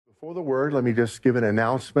Before the word, let me just give an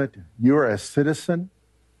announcement. You are a citizen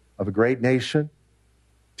of a great nation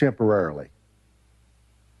temporarily.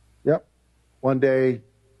 Yep. One day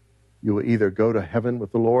you will either go to heaven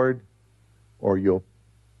with the Lord or you'll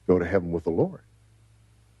go to heaven with the Lord.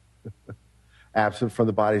 Absent from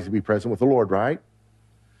the bodies to be present with the Lord, right?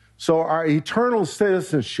 So our eternal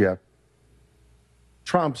citizenship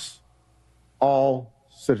trumps all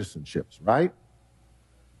citizenships, right?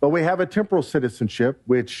 But we have a temporal citizenship,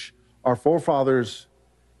 which our forefathers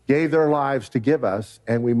gave their lives to give us,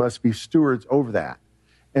 and we must be stewards over that.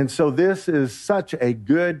 And so this is such a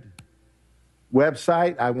good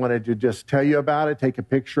website. I wanted to just tell you about it, take a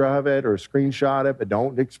picture of it or a screenshot it, but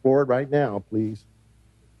don't explore it right now, please.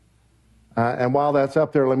 And while that's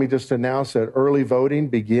up there, let me just announce that early voting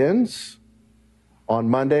begins on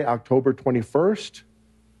Monday, October 21st,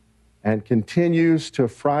 and continues to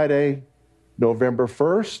Friday, November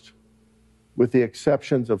 1st, with the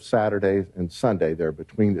exceptions of Saturday and Sunday there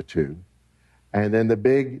between the two. And then the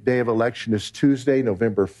big day of election is Tuesday,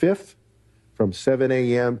 November 5th, from 7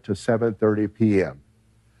 a.m. to 7:30 p.m.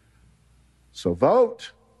 So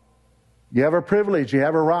vote. You have a privilege, you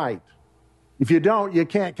have a right. If you don't, you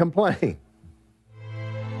can't complain.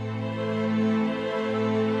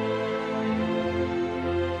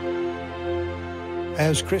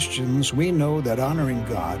 As Christians, we know that honoring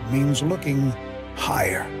God means looking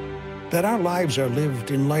higher, that our lives are lived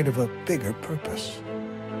in light of a bigger purpose.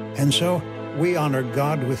 And so we honor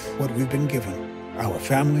God with what we've been given, our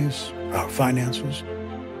families, our finances,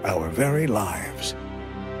 our very lives.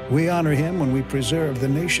 We honor Him when we preserve the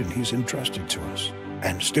nation He's entrusted to us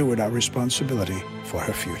and steward our responsibility for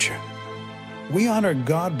her future. We honor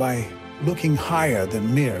God by looking higher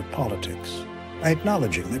than mere politics,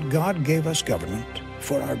 acknowledging that God gave us government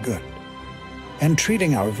for our good, and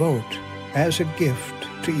treating our vote as a gift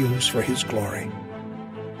to use for His glory.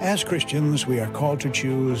 As Christians, we are called to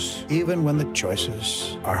choose even when the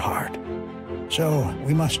choices are hard. So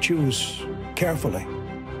we must choose carefully,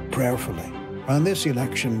 prayerfully. On this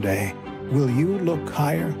election day, will you look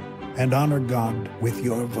higher and honor God with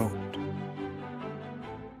your vote?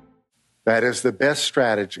 That is the best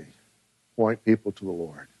strategy. Point people to the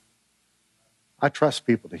Lord. I trust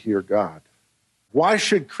people to hear God. Why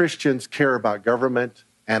should Christians care about government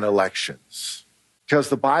and elections? Because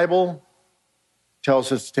the Bible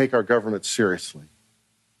tells us to take our government seriously.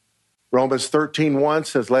 Romans 13:1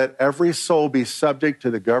 says, let every soul be subject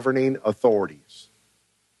to the governing authorities,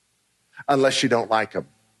 unless you don't like them.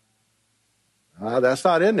 That's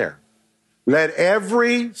not in there. Let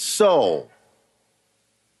every soul,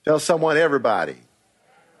 tell someone, everybody,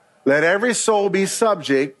 let every soul be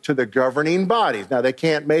subject to the governing bodies. Now, they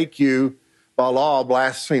can't make you, by law,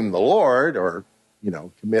 blaspheme the Lord or,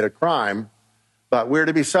 commit a crime, but we're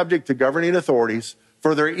to be subject to governing authorities,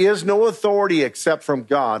 for there is no authority except from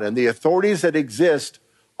God, and the authorities that exist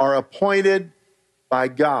are appointed by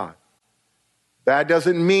God. That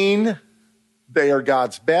doesn't mean they are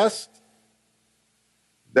God's best.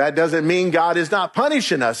 That doesn't mean God is not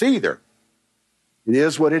punishing us either. It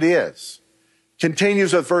is what it is.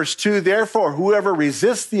 Continues with verse 2, therefore, whoever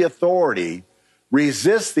resists the authority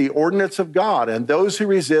resists the ordinance of God, and those who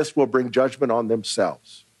resist will bring judgment on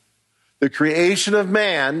themselves. The creation of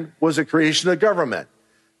man was a creation of government.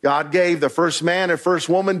 God gave the first man and first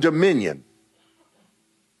woman dominion.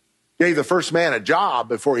 Gave the first man a job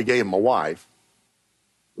before He gave him a wife.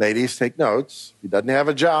 Ladies, take notes. If he doesn't have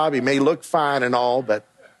a job, he may look fine and all, but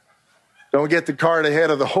don't get the cart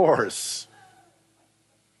ahead of the horse.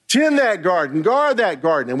 Tend that garden, guard that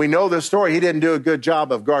garden. And we know the story. He didn't do a good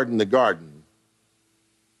job of guarding the garden.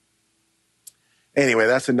 Anyway,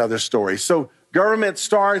 that's another story. So government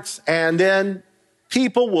starts, and then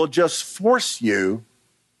people will just force you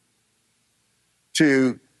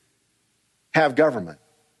to have government.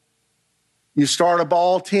 You start a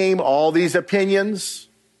ball team, all these opinions,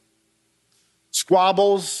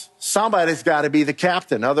 squabbles. Somebody's got to be the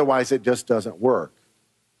captain. Otherwise, it just doesn't work.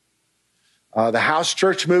 The house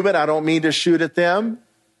church movement, I don't mean to shoot at them.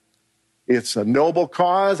 It's a noble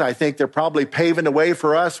cause. I think they're probably paving the way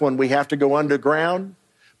for us when we have to go underground.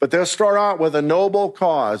 But they'll start out with a noble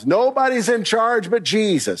cause. Nobody's in charge but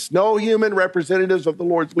Jesus. No human representatives of the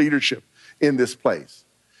Lord's leadership in this place.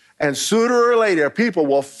 And sooner or later, people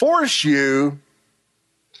will force you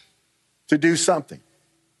to do something.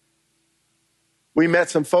 We met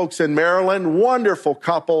some folks in Maryland, wonderful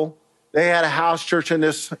couple. They had a house church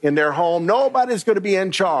in their home. Nobody's going to be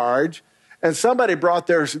in charge. And somebody brought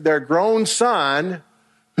their grown son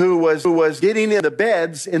who was getting in the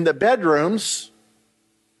beds in the bedrooms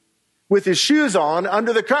with his shoes on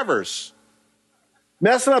under the covers,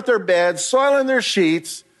 messing up their beds, soiling their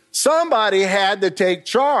sheets, Somebody had to take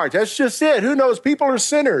charge. That's just it. Who knows? People are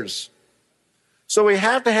sinners. So we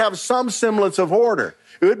have to have some semblance of order.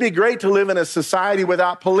 It would be great to live in a society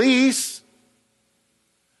without police,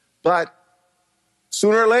 but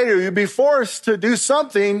sooner or later you'd be forced to do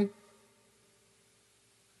something.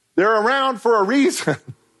 They're around for a reason.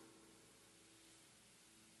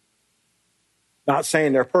 Not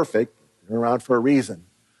saying they're perfect. They're around for a reason.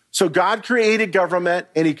 So God created government,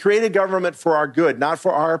 and he created government for our good, not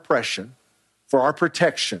for our oppression, for our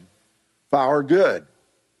protection, for our good.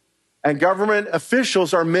 And government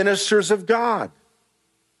officials are ministers of God.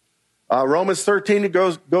 Romans 13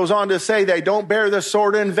 goes on to say they don't bear the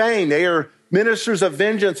sword in vain. They are ministers of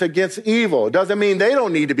vengeance against evil. It doesn't mean they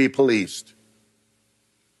don't need to be policed.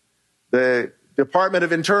 The Department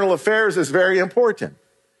of Internal Affairs is very important.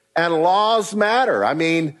 And laws matter. I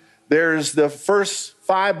mean, there's the first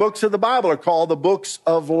 5 books of the Bible are called the books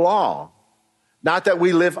of law. Not that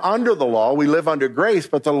we live under the law, we live under grace,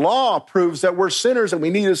 but the law proves that we're sinners and we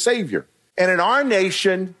need a Savior. And in our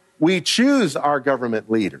nation, we choose our government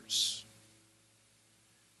leaders.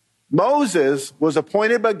 Moses was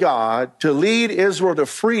appointed by God to lead Israel to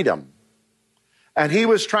freedom. And he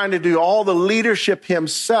was trying to do all the leadership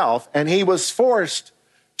himself, and he was forced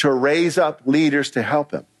to raise up leaders to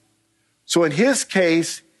help him. So in his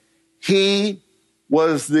case, he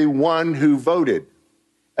was the one who voted.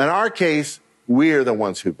 In our case, we're the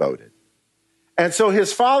ones who voted. And so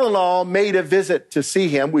his father-in-law made a visit to see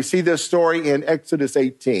him. We see this story in Exodus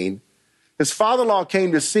 18. His father-in-law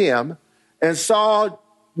came to see him and saw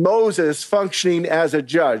Moses functioning as a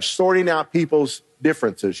judge, sorting out people's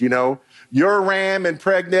differences. You know, your ram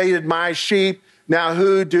impregnated my sheep. Now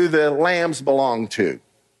who do the lambs belong to?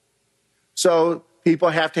 So people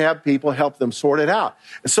have to have people help them sort it out.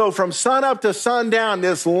 So from sunup to sundown,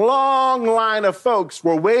 this long line of folks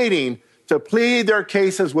were waiting to plead their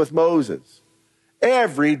cases with Moses.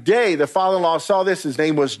 Every day the father-in-law saw this. His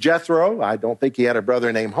name was Jethro. I don't think he had a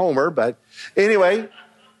brother named Homer, but anyway,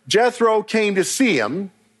 Jethro came to see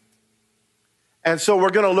him. And so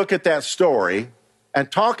we're going to look at that story and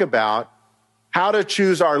talk about how to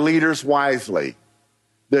choose our leaders wisely,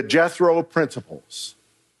 the Jethro principles.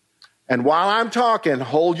 And while I'm talking,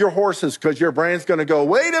 hold your horses because your brain's going to go,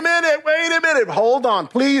 wait a minute, hold on,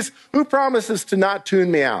 please. Who promises to not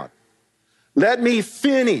tune me out? Let me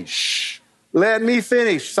finish.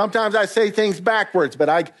 Sometimes I say things backwards, but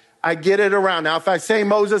I get it around. Now, if I say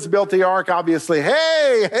Moses built the ark, obviously,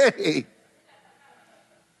 hey.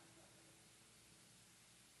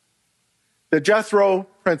 The Jethro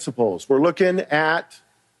principles. We're looking at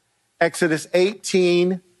Exodus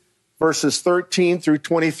 18, verses 13 through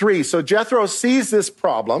 23. So Jethro sees this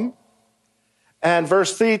problem, and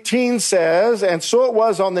verse 13 says, and so it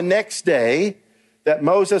was on the next day that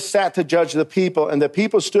Moses sat to judge the people, and the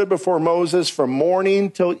people stood before Moses from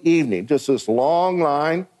morning till evening. Just this long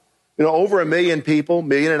line, over 1 million people, 1.5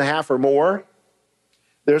 million or more.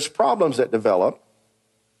 There's problems that develop.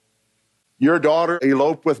 Your daughter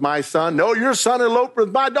eloped with my son. No, your son eloped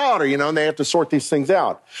with my daughter, and they have to sort these things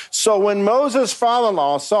out. So when Moses'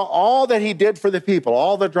 father-in-law saw all that he did for the people,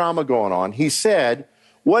 all the drama going on, he said,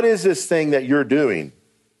 what is this thing that you're doing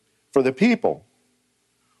for the people?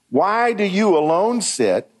 Why do you alone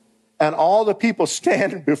sit and all the people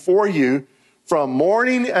stand before you from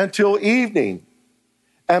morning until evening?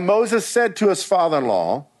 And Moses said to his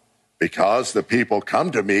father-in-law, because the people come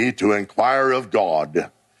to me to inquire of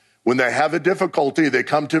God. When they have a difficulty, they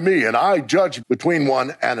come to me, and I judge between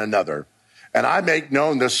one and another. And I make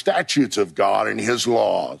known the statutes of God and his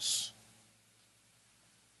laws.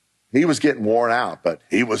 He was getting worn out, but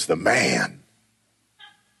he was the man.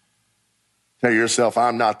 Tell yourself,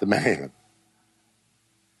 I'm not the man.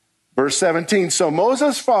 Verse 17, so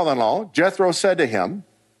Moses' father-in-law, Jethro, said to him,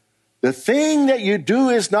 the thing that you do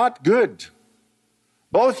is not good.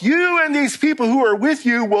 Both you and these people who are with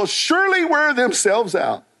you will surely wear themselves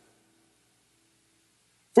out.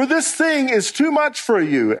 For this thing is too much for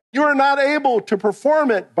you. You are not able to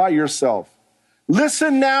perform it by yourself.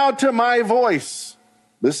 Listen now to my voice.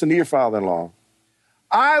 Listen to your father-in-law.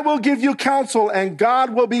 I will give you counsel, and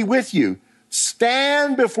God will be with you.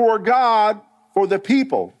 Stand before God for the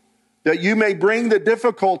people, that you may bring the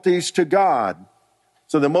difficulties to God.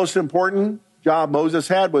 So the most important job Moses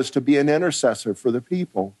had was to be an intercessor for the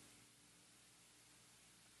people.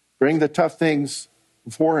 Bring the tough things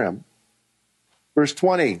before him. Verse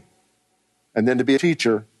 20, and then to be a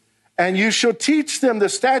teacher. And you shall teach them the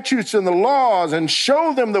statutes and the laws and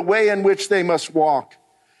show them the way in which they must walk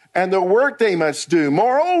and the work they must do.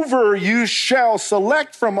 Moreover, you shall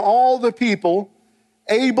select from all the people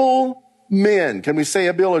able men. Can we say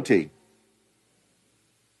ability?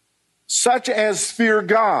 such as fear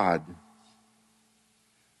God,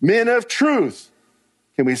 men of truth.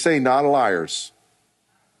 Can we say not liars?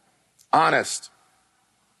 Honest.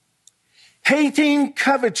 Hating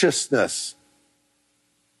covetousness.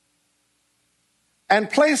 And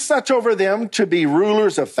place such over them to be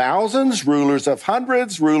rulers of thousands, rulers of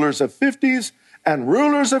hundreds, rulers of 50s, and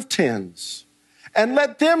rulers of 10s. And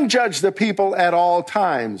let them judge the people at all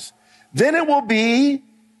times. Then it will be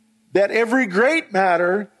that every great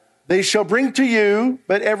matter they shall bring to you,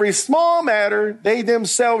 but every small matter they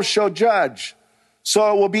themselves shall judge.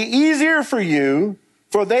 So it will be easier for you,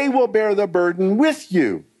 for they will bear the burden with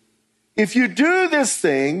you. If you do this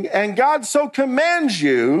thing, and God so commands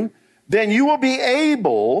you, then you will be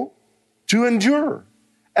able to endure.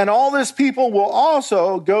 And all this people will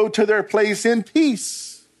also go to their place in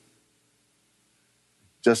peace.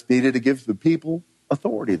 Just needed to give the people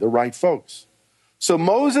authority, the right folks. So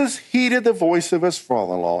Moses heeded the voice of his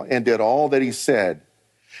father-in-law and did all that he said.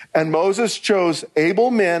 And Moses chose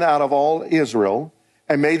able men out of all Israel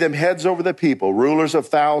and made them heads over the people, rulers of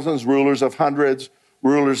thousands, rulers of hundreds,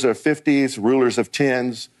 rulers of 50s, rulers of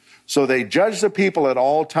 10s. So they judged the people at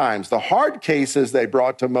all times. The hard cases they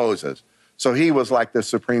brought to Moses. So he was like the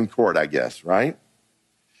Supreme Court, I guess, right?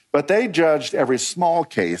 But they judged every small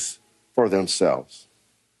case for themselves.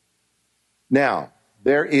 Now,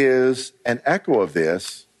 there is an echo of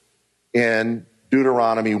this in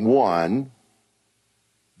Deuteronomy 1,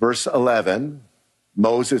 verse 11.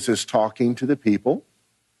 Moses is talking to the people.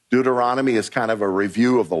 Deuteronomy is kind of a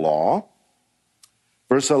review of the law.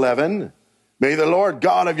 Verse 11, may the Lord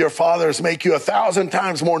God of your fathers make you 1,000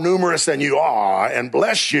 times more numerous than you are and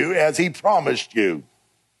bless you as he promised you.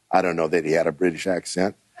 I don't know that he had a British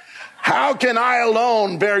accent. How can I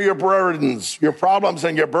alone bear your burdens, your problems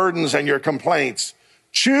and your burdens and your complaints?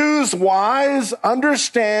 Choose wise,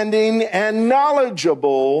 understanding, and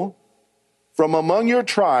knowledgeable from among your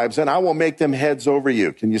tribes, and I will make them heads over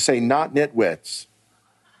you. Can you say not nitwits?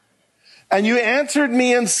 And you answered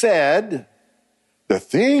me and said, the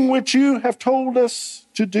thing which you have told us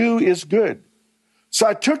to do is good. So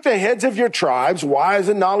I took the heads of your tribes, wise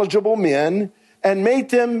and knowledgeable men, and made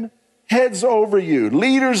them heads over you,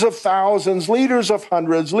 leaders of thousands, leaders of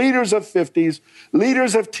hundreds, leaders of 50s,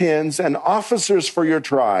 leaders of 10s, and officers for your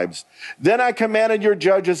tribes. Then I commanded your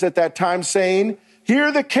judges at that time, saying,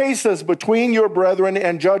 hear the cases between your brethren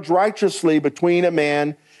and judge righteously between a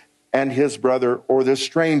man and his brother or the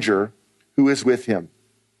stranger who is with him.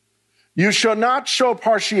 You shall not show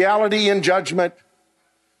partiality in judgment.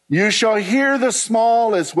 You shall hear the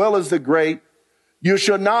small as well as the great. You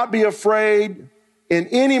shall not be afraid in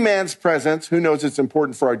any man's presence. Who knows it's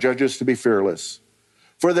important for our judges to be fearless?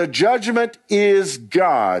 For the judgment is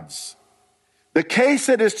God's. The case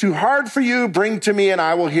that is too hard for you, bring to me and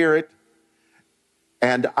I will hear it.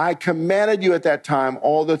 And I commanded you at that time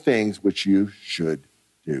all the things which you should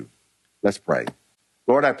do. Let's pray.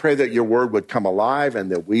 Lord, I pray that your word would come alive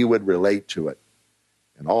and that we would relate to it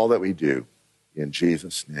in all that we do. In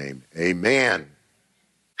Jesus' name, amen.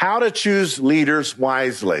 How to choose leaders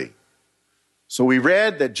wisely. So we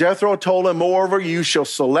read that Jethro told him, moreover, you shall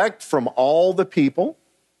select from all the people.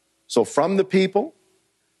 So from the people,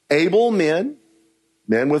 able men,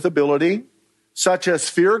 men with ability, such as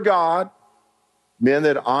fear God, men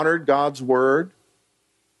that honored God's word,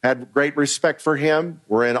 had great respect for him,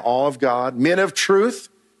 were in awe of God, men of truth,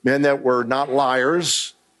 men that were not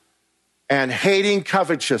liars, and hating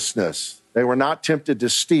covetousness. They were not tempted to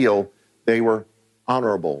steal, they were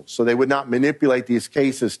honorable. So they would not manipulate these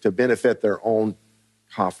cases to benefit their own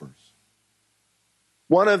coffers.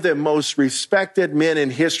 One of the most respected men in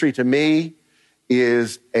history to me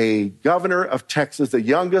is a governor of Texas, the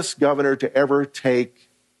youngest governor to ever take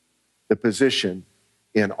the position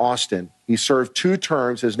in Austin. He served 2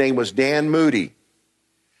 terms. His name was Dan Moody.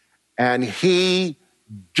 And he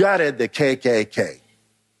gutted the KKK.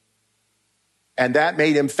 And that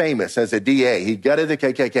made him famous as a DA. He gutted the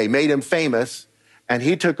KKK, made him famous. And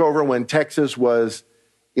he took over when Texas was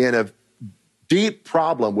in a deep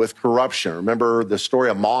problem with corruption. Remember the story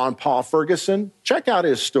of Ma and Pa Ferguson? Check out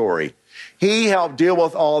his story. He helped deal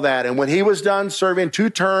with all that. And when he was done serving 2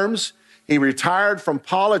 terms, he retired from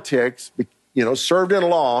politics, served in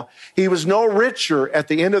law. He was no richer at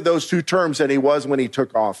the end of those 2 terms than he was when he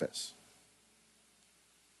took office.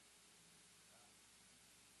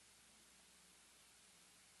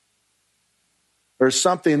 There's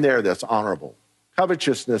something there that's honorable.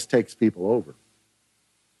 Covetousness takes people over.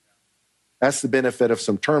 That's the benefit of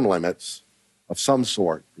some term limits of some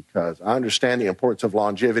sort, because I understand the importance of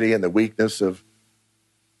longevity and the weakness of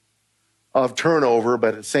turnover, but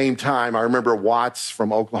at the same time, I remember Watts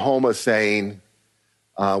from Oklahoma saying,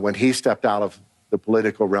 when he stepped out of the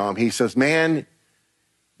political realm. He says, man,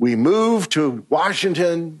 we moved to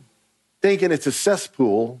Washington thinking it's a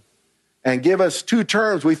cesspool, and give us 2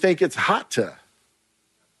 terms, we think it's hot.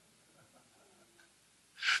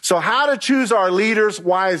 So how to choose our leaders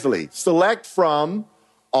wisely? Select from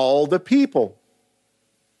all the people.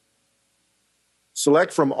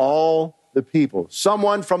 Select from all the people.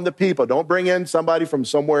 Someone from the people. Don't bring in somebody from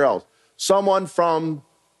somewhere else. Someone from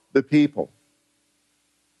the people.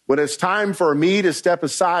 When it's time for me to step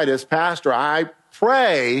aside as pastor, I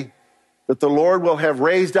pray that the Lord will have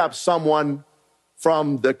raised up someone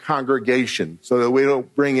from the congregation so that we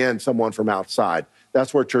don't bring in someone from outside.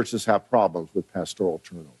 That's where churches have problems with pastoral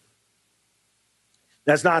turnover.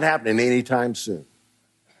 That's not happening anytime soon.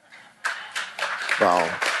 Well,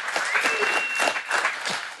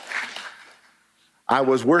 I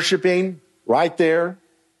was worshiping right there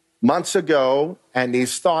months ago, and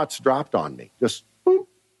these thoughts dropped on me. Just boom.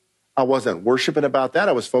 I wasn't worshiping about that.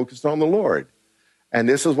 I was focused on the Lord. And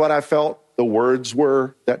this is what I felt the words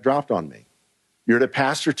were that dropped on me. You're to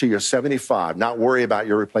pastor till you're 75, not worry about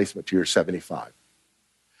your replacement till you're 75.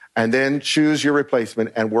 And then choose your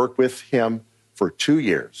replacement and work with him for 2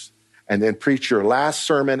 years. And then preach your last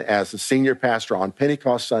sermon as a senior pastor on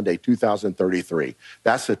Pentecost Sunday, 2033.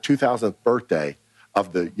 That's the 2000th birthday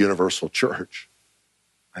of the Universal Church.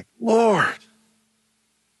 Like, Lord,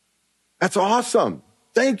 that's awesome.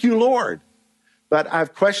 Thank you, Lord. But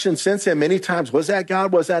I've questioned since then many times, was that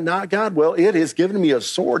God? Was that not God? Well, it has given me a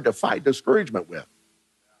sword to fight discouragement with.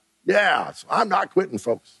 Yeah, so I'm not quitting,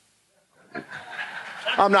 folks.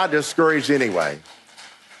 I'm not discouraged anyway.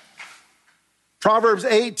 Proverbs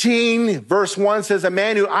 18, verse 1 says, a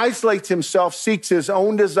man who isolates himself seeks his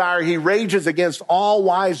own desire. He rages against all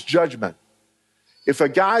wise judgment. If a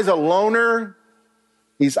guy's a loner,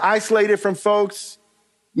 he's isolated from folks,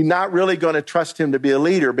 you're not really going to trust him to be a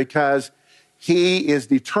leader because he is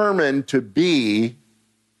determined to be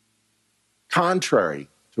contrary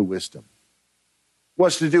to wisdom.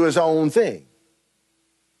 Wants to do his own thing.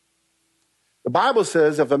 The Bible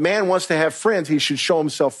says if a man wants to have friends, he should show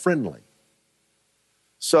himself friendly.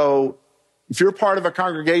 So if you're part of a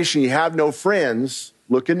congregation, you have no friends,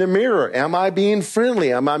 look in the mirror. Am I being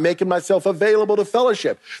friendly? Am I making myself available to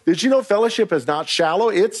fellowship? Did you know fellowship is not shallow?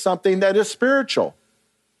 It's something that is spiritual.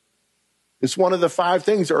 It's one of the 5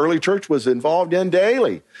 things the early church was involved in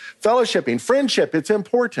daily. Fellowshipping, friendship, it's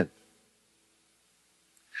important.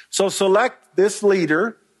 So select this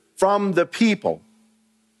leader from the people.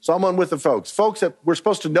 Someone with the folks. Folks that we're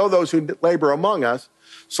supposed to know those who labor among us.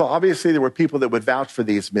 So obviously there were people that would vouch for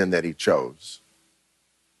these men that he chose.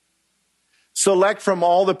 Select from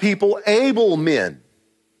all the people able men.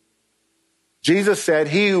 Jesus said,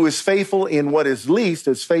 he who is faithful in what is least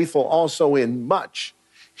is faithful also in much.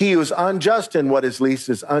 He who is unjust in what is least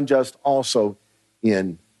is unjust also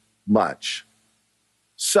in much.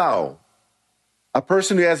 So, a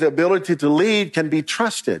person who has the ability to lead can be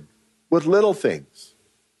trusted with little things.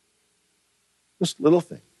 Just little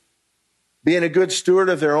things. Being a good steward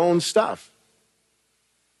of their own stuff.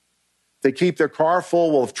 They keep their car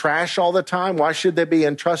full of trash all the time. Why should they be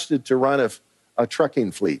entrusted to run a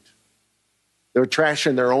trucking fleet? They're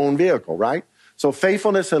trashing their own vehicle, right? So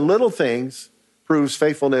faithfulness in little things proves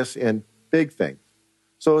faithfulness in big things.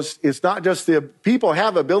 So it's not just the people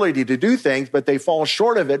have ability to do things, but they fall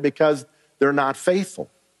short of it because they're not faithful.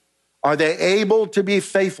 Are they able to be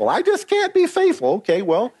faithful? I just can't be faithful. Okay,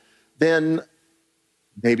 well, then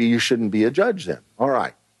maybe you shouldn't be a judge then. All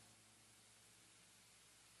right.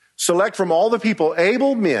 Select from all the people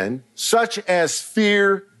able men, such as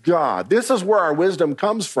fear God. This is where our wisdom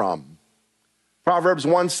comes from. Proverbs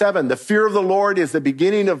 1:7, the fear of the Lord is the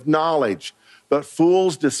beginning of knowledge, but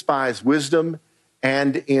fools despise wisdom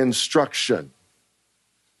and instruction.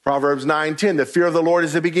 Proverbs 9:10, the fear of the Lord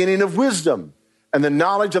is the beginning of wisdom, and the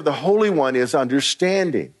knowledge of the Holy One is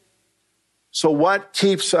understanding. So what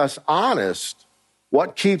keeps us honest?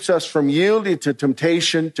 What keeps us from yielding to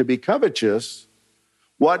temptation to be covetous?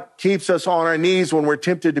 What keeps us on our knees when we're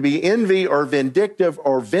tempted to be envy or vindictive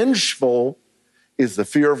or vengeful is the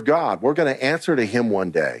fear of God. We're going to answer to him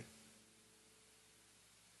one day.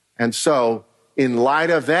 And so, in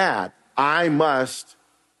light of that, I must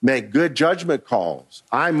make good judgment calls.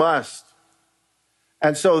 I must.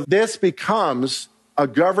 And so this becomes a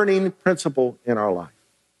governing principle in our life.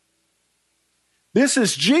 This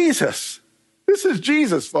is Jesus. This is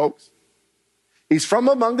Jesus, folks. He's from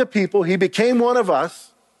among the people. He became one of us.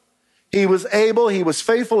 He was able, he was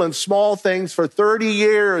faithful in small things. For 30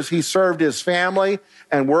 years, he served his family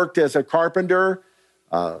and worked as a carpenter.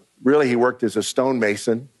 Really, he worked as a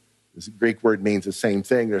stonemason. This Greek word means the same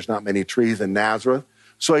thing. There's not many trees in Nazareth.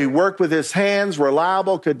 So he worked with his hands,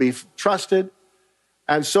 reliable, could be trusted.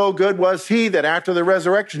 And so good was he that after the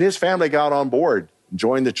resurrection, his family got on board,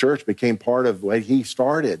 joined the church, became part of what he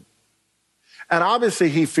started. And obviously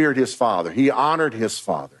he feared his father. He honored his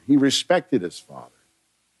father. He respected his father.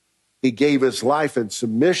 He gave his life in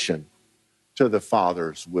submission to the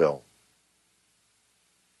Father's will.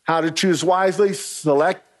 How to choose wisely?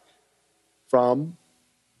 Select from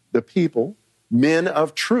the people men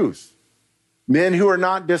of truth, men who are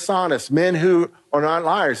not dishonest, men who are not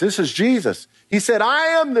liars. This is Jesus. He said,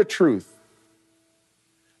 I am the truth.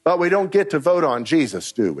 But we don't get to vote on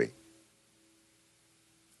Jesus, do we?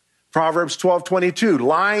 Proverbs 12:22,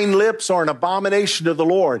 lying lips are an abomination to the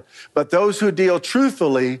Lord, but those who deal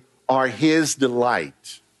truthfully are his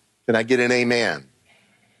delight. Can I get an amen?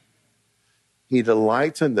 He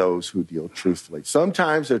delights in those who deal truthfully.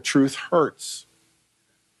 Sometimes the truth hurts.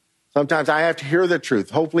 Sometimes I have to hear the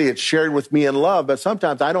truth. Hopefully it's shared with me in love, but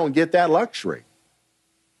sometimes I don't get that luxury.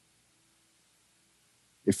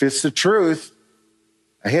 If it's the truth,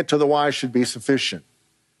 a hint to the wise should be sufficient.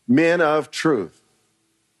 Men of truth.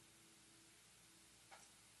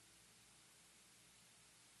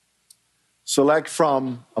 Select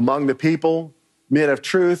from among the people men of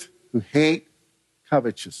truth who hate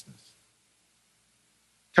covetousness.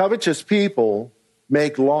 Covetous people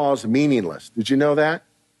make laws meaningless. Did you know that?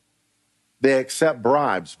 They accept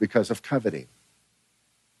bribes because of coveting.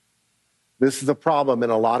 This is the problem in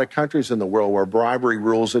a lot of countries in the world where bribery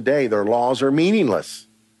rules the day. Their laws are meaningless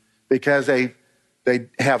because they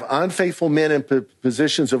have unfaithful men in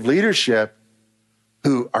positions of leadership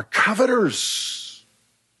who are coveters.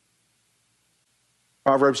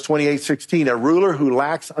 Proverbs 28:16, a ruler who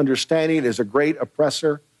lacks understanding is a great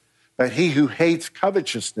oppressor, but he who hates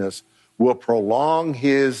covetousness will prolong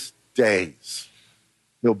his days.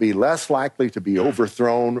 He'll be less likely to be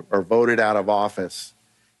overthrown or voted out of office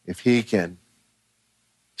if he can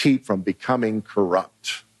keep from becoming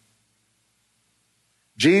corrupt.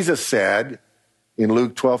 Jesus said in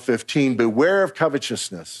Luke 12:15, beware of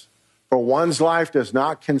covetousness, for one's life does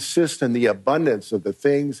not consist in the abundance of the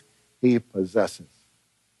things he possesses.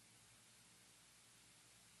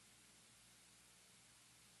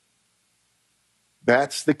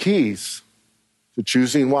 That's the keys to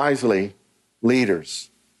choosing wisely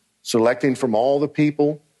leaders, selecting from all the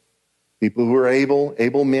people who are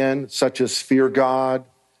able men, such as fear God,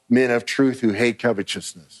 men of truth who hate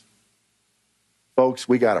covetousness. Folks,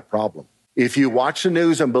 we got a problem. If you watch the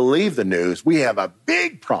news and believe the news, we have a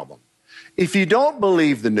big problem. If you don't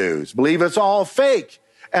believe the news, believe it's all fake,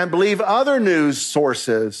 and believe other news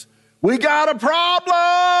sources, we got a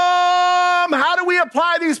problem. How do we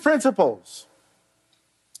apply these principles?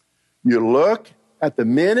 You look at the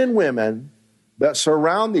men and women that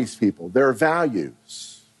surround these people, their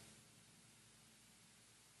values.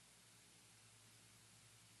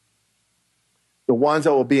 The ones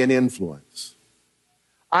that will be an influence.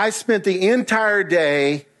 I spent the entire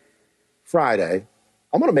day Friday,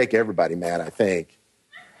 I'm going to make everybody mad, I think.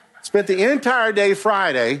 Spent the entire day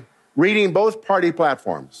Friday reading both party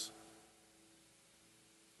platforms.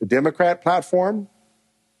 The Democrat platform,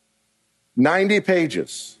 90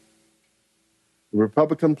 pages. The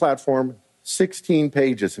Republican platform, 16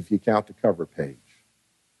 pages if you count the cover page.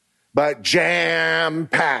 But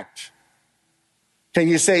jam-packed. Can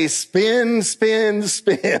you say spin, spin,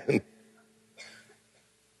 spin?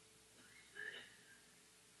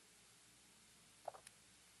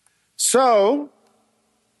 So,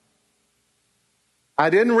 I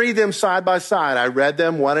didn't read them side by side. I read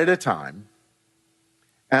them one at a time.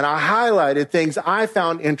 And I highlighted things I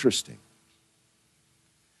found interesting.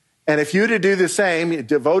 And if you to do the same,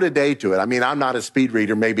 devote a day to it. I mean, I'm not a speed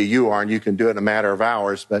reader. Maybe you are, and you can do it in a matter of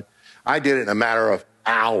hours. But I did it in a matter of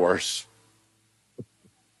hours.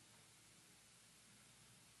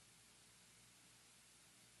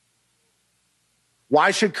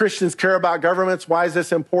 Why should Christians care about governments? Why is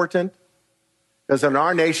this important? Because in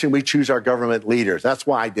our nation, we choose our government leaders. That's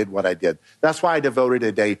why I did what I did. That's why I devoted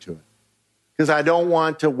a day to it. Because I don't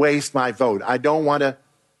want to waste my vote. I don't want to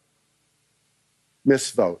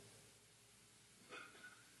misvote.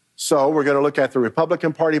 So we're going to look at the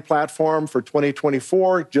Republican Party platform for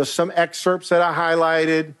 2024, just some excerpts that I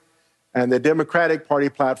highlighted, and the Democratic Party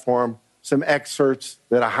platform, some excerpts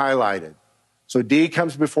that I highlighted. So D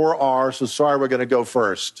comes before R, so sorry, we're going to go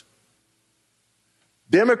first.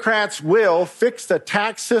 Democrats will fix the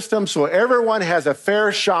tax system so everyone has a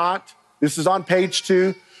fair shot. This is on page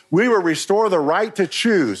 2. We will restore the right to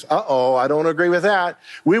choose. I don't agree with that.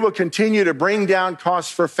 We will continue to bring down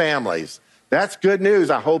costs for families. That's good news.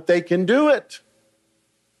 I hope they can do it.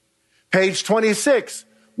 Page 26.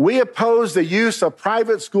 We oppose the use of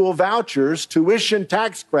private school vouchers, tuition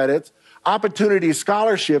tax credits, opportunity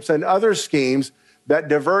scholarships, and other schemes that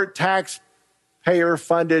divert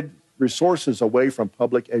taxpayer-funded resources away from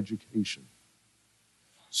public education.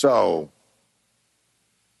 So,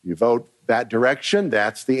 you vote that direction,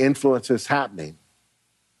 that's the influence that's happening.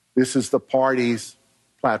 This is the party's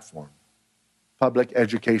platform. Public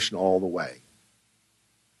education all the way.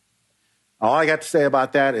 All I got to say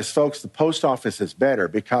about that is, folks, the post office is better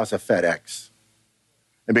because of FedEx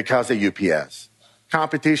and because of UPS.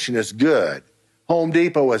 Competition is good. Home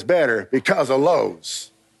Depot is better because of Lowe's.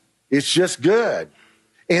 It's just good.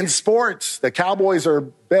 In sports, the Cowboys are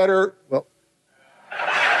better. Well,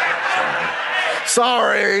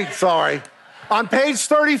 sorry. On page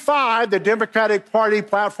 35, the Democratic Party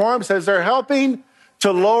platform says they're helping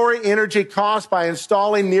to lower energy costs by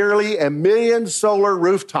installing nearly 1 million solar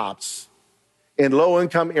rooftops in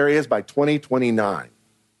low-income areas by 2029.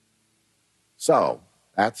 So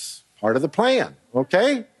that's part of the plan,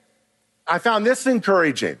 okay? I found this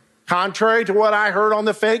encouraging. Contrary to what I heard on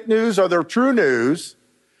the fake news or the true news,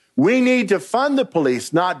 we need to fund the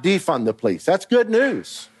police, not defund the police. That's good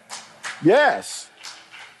news. Yes,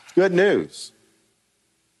 good news.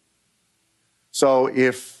 So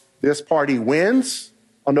if this party wins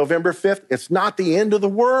on November 5th, it's not the end of the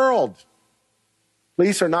world.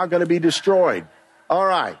 Police are not going to be destroyed. All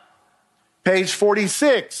right. Page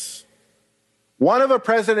 46. One of a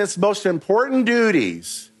president's most important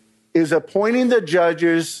duties is appointing the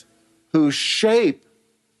judges who shape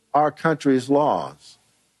our country's laws.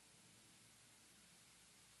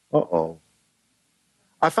 Uh-oh.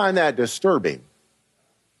 I find that disturbing.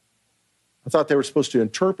 I thought they were supposed to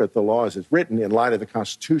interpret the law as it's written in light of the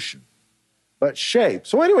Constitution. But shape.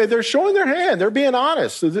 So anyway, they're showing their hand. They're being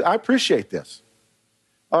honest. I appreciate this.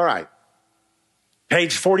 All right.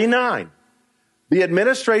 Page 49. The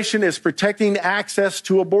administration is protecting access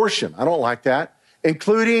to abortion. I don't like that.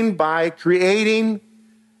 Including by creating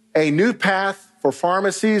a new path for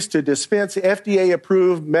pharmacies to dispense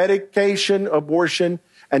FDA-approved medication abortion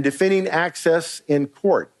and defending access in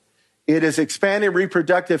court. It is expanding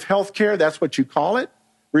reproductive health care. That's what you call it,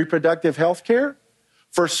 reproductive health care,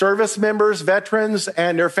 for service members, veterans,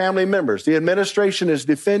 and their family members. The administration is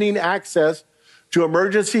defending access to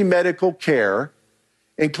emergency medical care,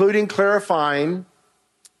 including clarifying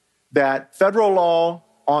that federal law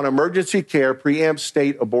on emergency care preempts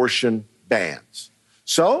state abortion bans.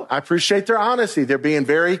 So I appreciate their honesty. They're being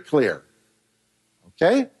very clear.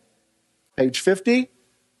 Okay? Page 50.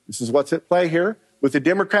 This is what's at play here. With the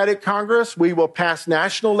Democratic Congress, we will pass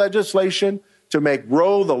national legislation to make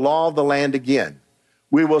Roe the law of the land again.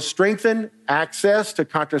 We will strengthen access to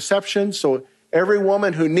contraception so every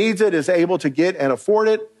woman who needs it is able to get and afford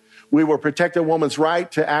it. We will protect a woman's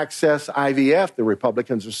right to access IVF. The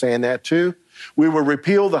Republicans are saying that too. We will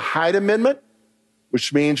repeal the Hyde Amendment,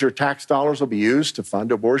 which means your tax dollars will be used to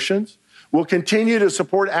fund abortions. We'll continue to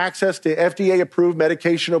support access to FDA-approved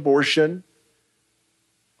medication abortion,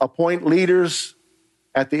 appoint leaders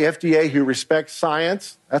at the FDA who respect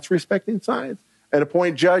science, that's respecting science, and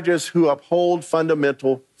appoint judges who uphold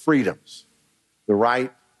fundamental freedoms, the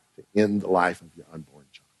right to end the life of your unborn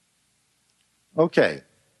child. Okay.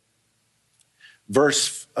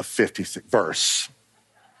 Verse 56.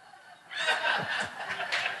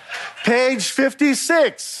 Page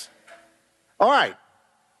 56. All right.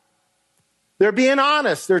 They're being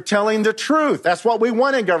honest. They're telling the truth. That's what we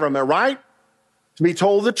want in government, right? To be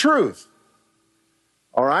told the truth.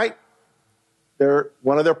 All right?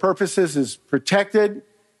 One of their purposes is protected.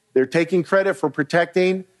 They're taking credit for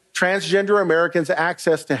protecting transgender Americans'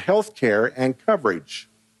 access to health care and coverage.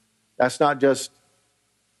 That's not just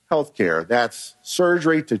health care. That's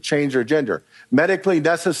surgery to change their gender. Medically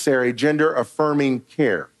necessary gender-affirming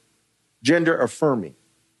care. Gender-affirming.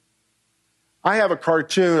 I have a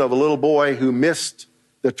cartoon of a little boy who missed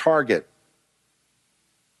the target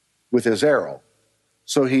with his arrow.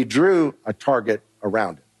 So he drew a target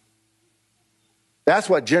around it. That's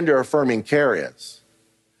what gender-affirming care is.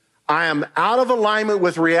 I am out of alignment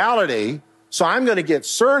with reality, so I'm going to get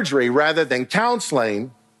surgery rather than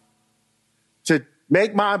counseling to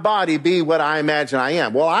make my body be what I imagine I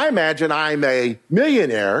am. Well, I imagine I'm a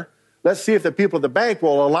millionaire. Let's see if the people at the bank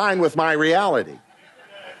will align with my reality.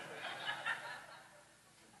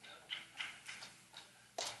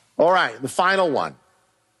 All right, the final one.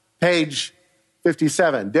 Page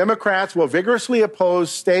 57. Democrats will vigorously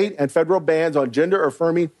oppose state and federal bans on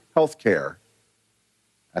gender-affirming health care.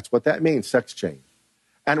 That's what that means, sex change.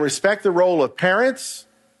 And respect the role of parents.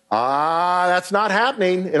 That's not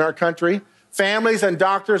happening in our country. Families and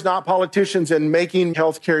doctors, not politicians, in making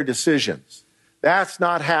health care decisions. That's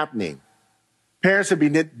not happening. Parents are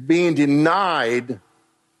being denied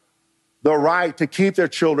the right to keep their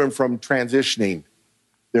children from transitioning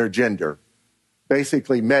their gender.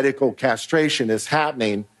 Basically, medical castration is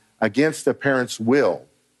happening against the parent's will.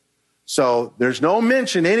 So there's no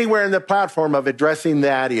mention anywhere in the platform of addressing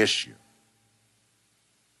that issue.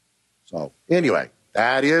 So anyway,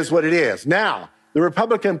 that is what it is. Now, the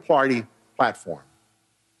Republican Party platform,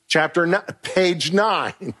 page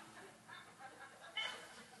 9.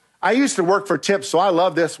 I used to work for tips, so I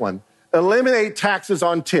love this one. Eliminate taxes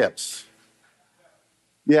on tips.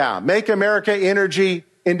 Yeah, make America energy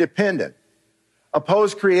independent.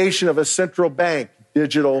 Oppose creation of a central bank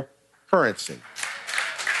digital currency.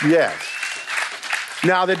 Yes.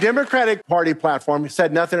 Now, the Democratic Party platform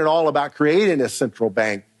said nothing at all about creating a central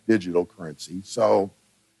bank digital currency, so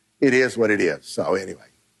it is what it is. So anyway.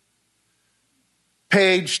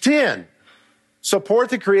 Page 10. Support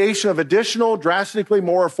the creation of additional, drastically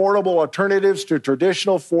more affordable alternatives to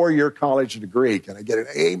traditional four-year college degree. Can I get an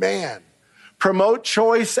amen? Promote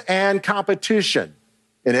choice and competition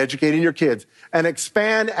in educating your kids and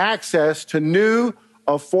expand access to new,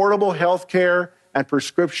 affordable health care and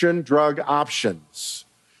prescription drug options.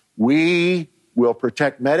 We will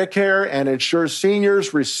protect Medicare and ensure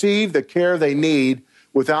seniors receive the care they need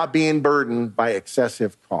without being burdened by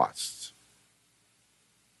excessive costs.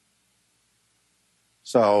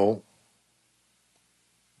 So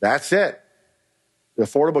that's it. The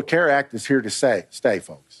Affordable Care Act is here to stay,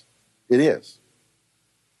 folks. It is.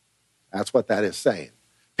 That's what that is saying.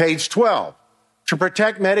 Page 12, to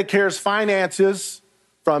protect Medicare's finances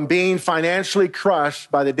from being financially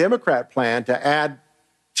crushed by the Democrat plan to add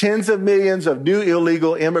tens of millions of new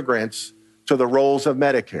illegal immigrants to the rolls of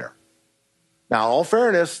Medicare. Now, in all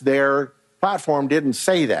fairness, their platform didn't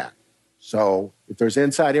say that. So if there's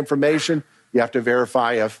inside information, you have to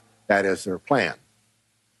verify if that is their plan.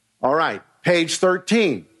 All right, page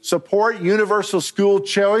 13, support universal school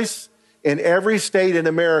choice in every state in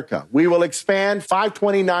America. We will expand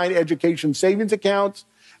 529 education savings accounts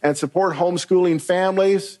and support homeschooling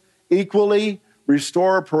families equally,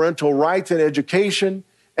 restore parental rights in education,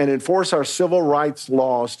 and enforce our civil rights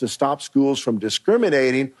laws to stop schools from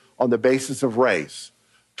discriminating on the basis of race.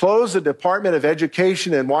 Close the Department of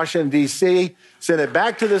Education in Washington, D.C., send it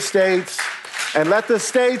back to the states, and let the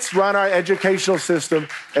states run our educational system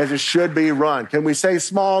as it should be run. Can we say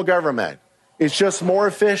small government? It's just more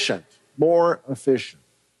efficient, more efficient.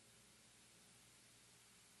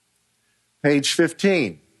 Page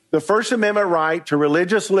 15. The First Amendment right to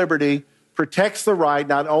religious liberty protects the right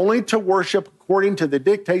not only to worship according to the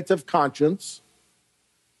dictates of conscience,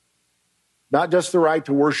 not just the right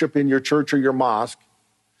to worship in your church or your mosque,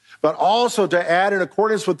 but also to add in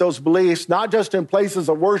accordance with those beliefs, not just in places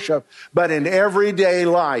of worship, but in everyday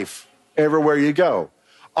life, everywhere you go.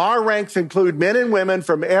 Our ranks include men and women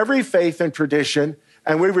from every faith and tradition,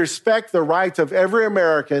 and we respect the rights of every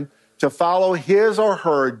American to follow his or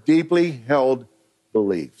her deeply held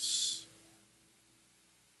beliefs.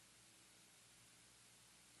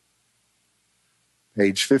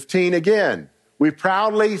 Page 15 again. We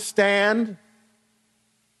proudly stand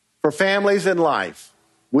for families and life.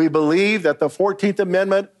 We believe that the 14th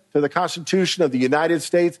Amendment to the Constitution of the United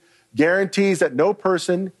States guarantees that no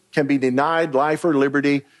person can be denied life or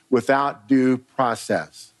liberty without due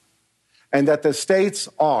process, and that the states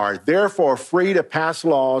are therefore free to pass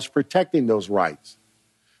laws protecting those rights.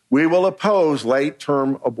 We will oppose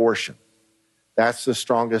late-term abortion. That's the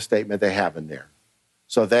strongest statement they have in there.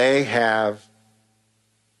 So they have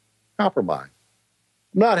compromised.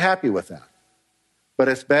 I'm not happy with that, but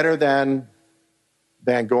it's better than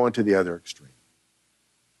going to the other extreme.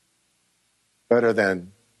 Better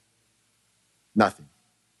than nothing.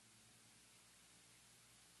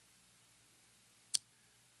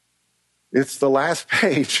 It's the last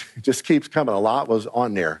page. It just keeps coming. A lot was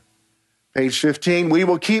on there. Page 15, we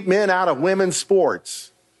will keep men out of women's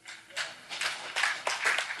sports.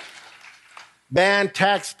 Ban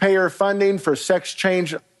taxpayer funding for sex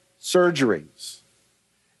change surgeries.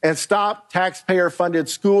 And stop taxpayer-funded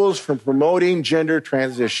schools from promoting gender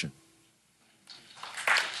transition.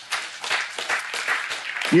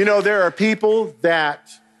 You know, there are people that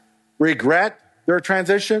regret their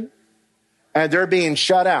transition, and they're being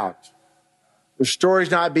shut out. Their story's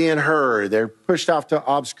not being heard. They're pushed off to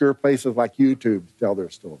obscure places like YouTube to tell their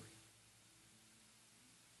story.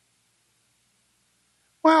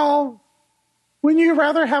 Well, wouldn't you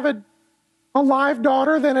rather have a live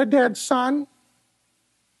daughter than a dead son?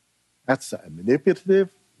 That's a manipulative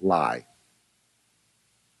lie.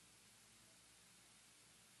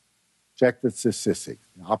 Check the statistics.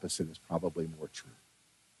 The opposite is probably more true.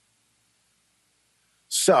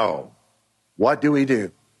 So, what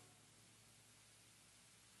do?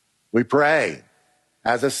 We pray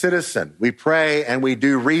as a citizen. We pray and we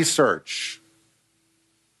do research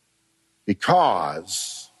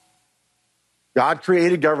because God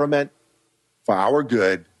created government for our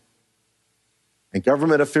good, and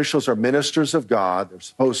government officials are ministers of God. They're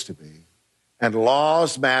supposed to be. And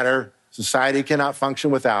laws matter. Society cannot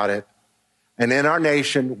function without it. And in our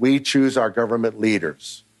nation, we choose our government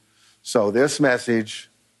leaders. So this message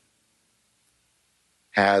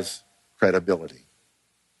has credibility.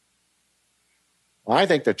 Well, I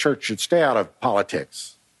think the church should stay out of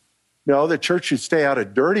politics. No, the church should stay out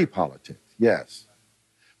of dirty politics, yes.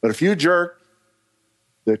 But if you jerk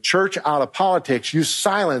the church out of politics, you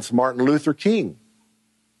silence Martin Luther King.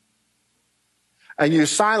 And you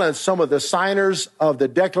silence some of the signers of the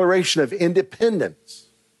Declaration of Independence.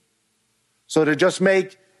 So to just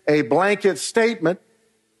make a blanket statement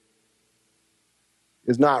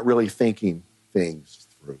is not really thinking things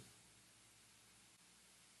through.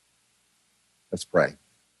 Let's pray.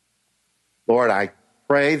 Lord, I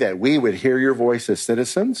pray that we would hear your voice as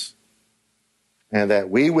citizens and that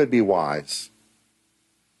we would be wise.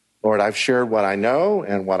 Lord, I've shared what I know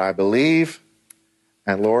and what I believe.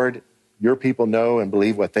 And Lord, your people know and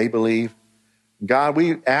believe what they believe. God,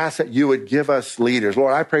 we ask that you would give us leaders.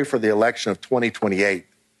 Lord, I pray for the election of 2028,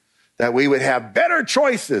 that we would have better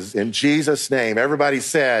choices in Jesus' name. Everybody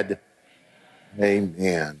said,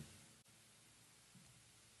 amen.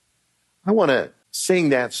 I want to sing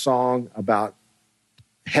that song about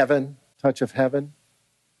heaven, touch of heaven.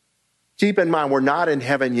 Keep in mind, we're not in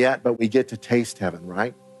heaven yet, but we get to taste heaven,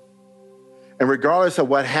 right? And regardless of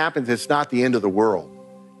what happens, it's not the end of the world.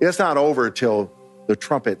 It's not over till the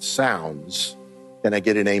trumpet sounds. Can I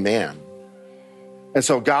get an amen? And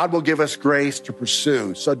so God will give us grace to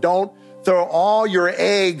pursue. So don't throw all your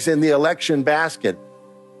eggs in the election basket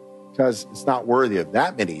because it's not worthy of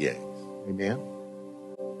that many eggs. Amen?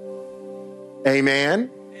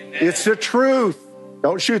 Amen? Amen. It's the truth.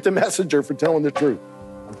 Don't shoot the messenger for telling the truth.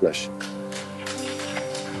 God bless you.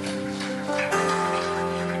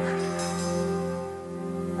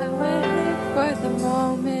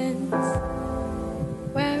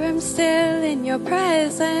 Still in your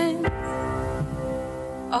presence,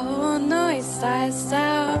 all noise dies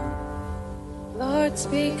down. Lord,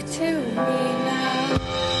 speak to me now.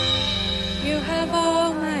 You have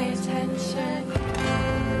all my attention.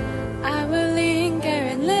 I will linger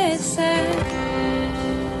and listen.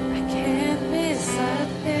 I can't miss a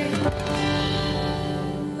thing.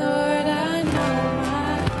 Lord, I know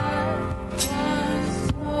my heart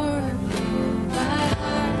wants more of you. My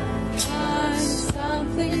heart wants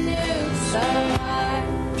something new. So I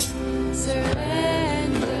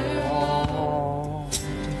surrender all.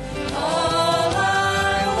 All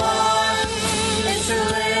I want is to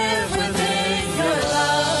live with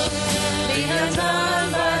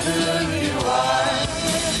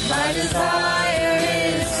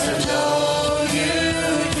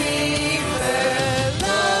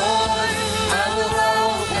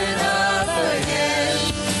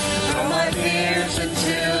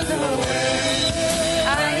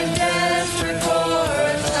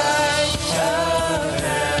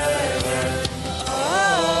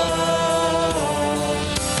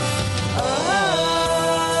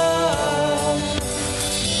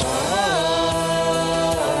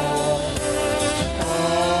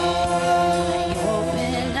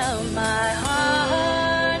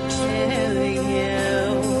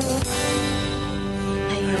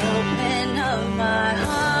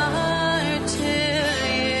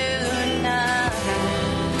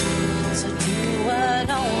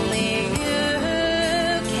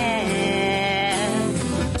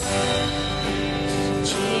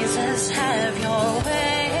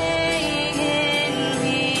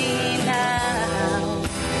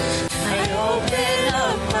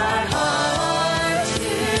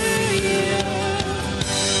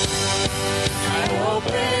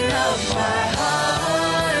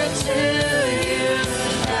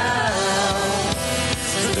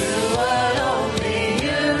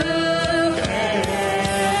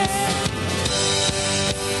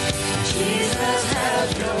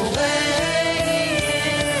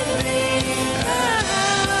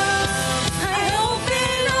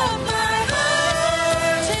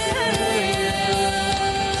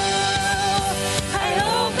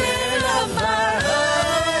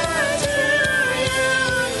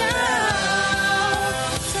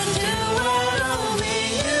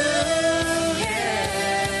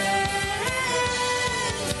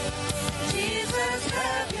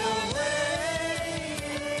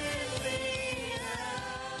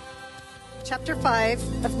chapter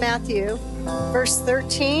 5 of Matthew, verse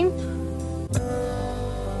 13.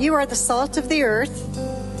 You are the salt of the earth,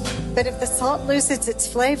 but if the salt loses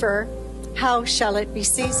its flavor, how shall it be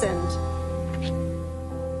seasoned?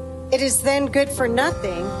 It is then good for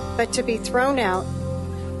nothing but to be thrown out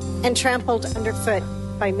and trampled underfoot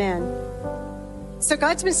by men. So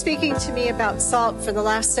God's been speaking to me about salt for the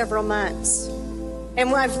last several months. And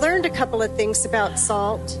I've learned a couple of things about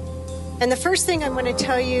salt. And the first thing I'm going to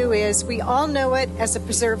tell you is we all know it as a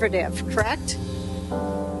preservative, correct?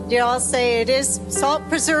 You all say it is. Salt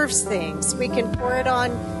preserves things. We can pour it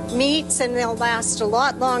on meats and they'll last a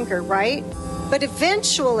lot longer, right? But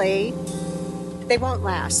eventually, they won't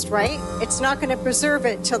last, right? It's not going to preserve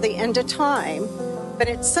it till the end of time. But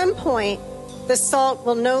at some point, the salt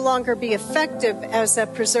will no longer be effective as a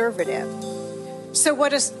preservative. So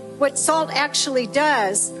what salt actually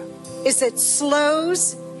does is it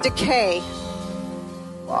slows decay.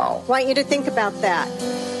 Wow. I want you to think about that.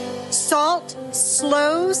 Salt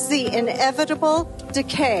slows the inevitable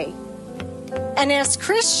decay. And as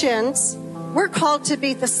Christians, we're called to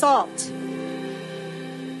be the salt.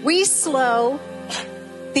 We slow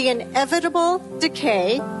the inevitable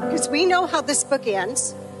decay because we know how this book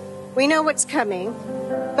ends. We know what's coming.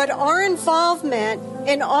 But our involvement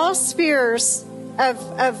in all spheres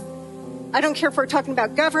of I don't care if we're talking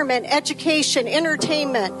about government, education,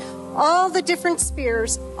 entertainment, all the different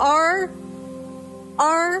spheres, our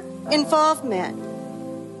involvement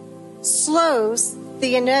slows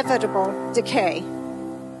the inevitable decay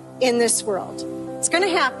in this world. It's going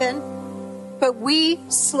to happen, but we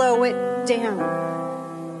slow it down.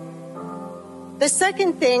 The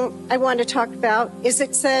second thing I want to talk about is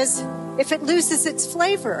it says, if it loses its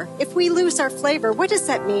flavor, if we lose our flavor, what does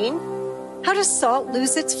that mean? How does salt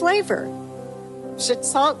lose its flavor? Should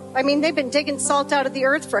salt, they've been digging salt out of the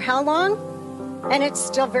earth for how long? And it's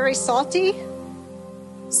still very salty?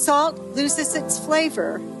 Salt loses its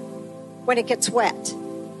flavor when it gets wet.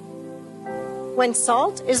 When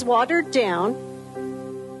salt is watered down,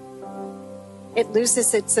 it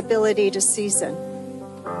loses its ability to season.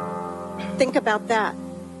 Think about that.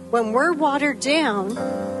 When we're watered down,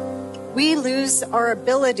 we lose our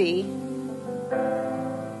ability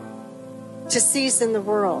to season the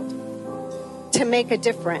world, to make a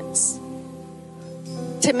difference,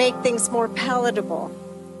 to make things more palatable.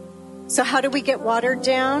 So how do we get watered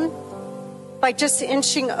down? By just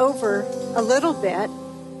inching over a little bit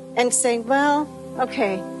and saying, well,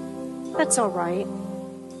 okay, that's all right.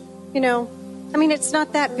 It's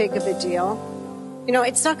not that big of a deal.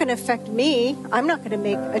 It's not going to affect me. I'm not going to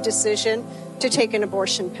make a decision to take an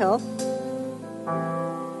abortion pill.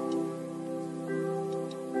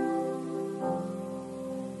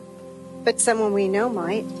 But someone we know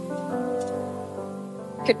might.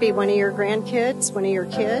 Could be one of your grandkids, one of your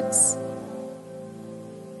kids.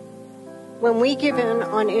 When we give in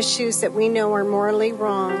on issues that we know are morally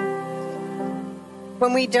wrong,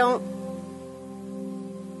 when we don't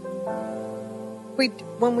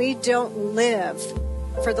live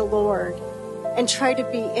for the Lord and try to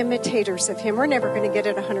be imitators of Him, we're never going to get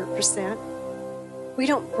it 100%. We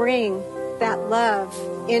don't bring that love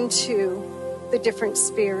into the different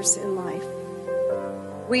spheres in life.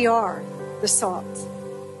 We are the salt.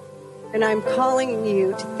 And I'm calling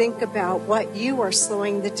you to think about what you are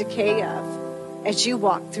slowing the decay of as you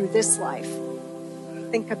walk through this life.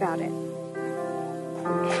 Think about it.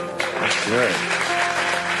 That's good.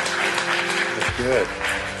 That's good.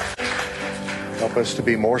 Help us to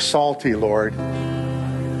be more salty, Lord.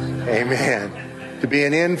 Amen. To be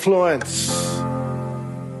an influence.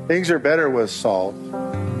 Things are better with salt.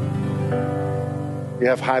 You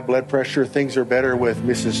have high blood pressure, things are better with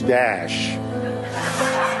Mrs. Dash.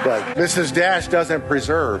 But Mrs. Dash doesn't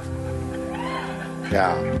preserve.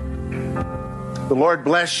 Yeah. The Lord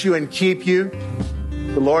bless you and keep you.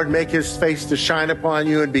 The Lord make His face to shine upon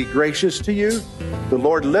you and be gracious to you. The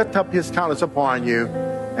Lord lift up His countenance upon you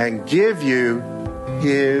and give you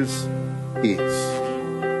His peace.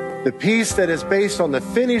 The peace that is based on the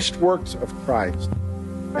finished works of Christ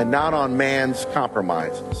and not on man's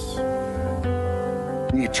compromises.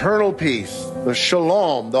 The eternal peace, the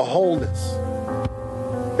shalom, the wholeness.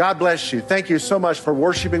 God bless you. Thank you so much for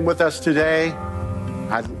worshiping with us today.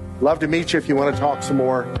 I'd love to meet you if you want to talk some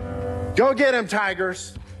more. Go get him,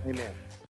 Tigers. Amen.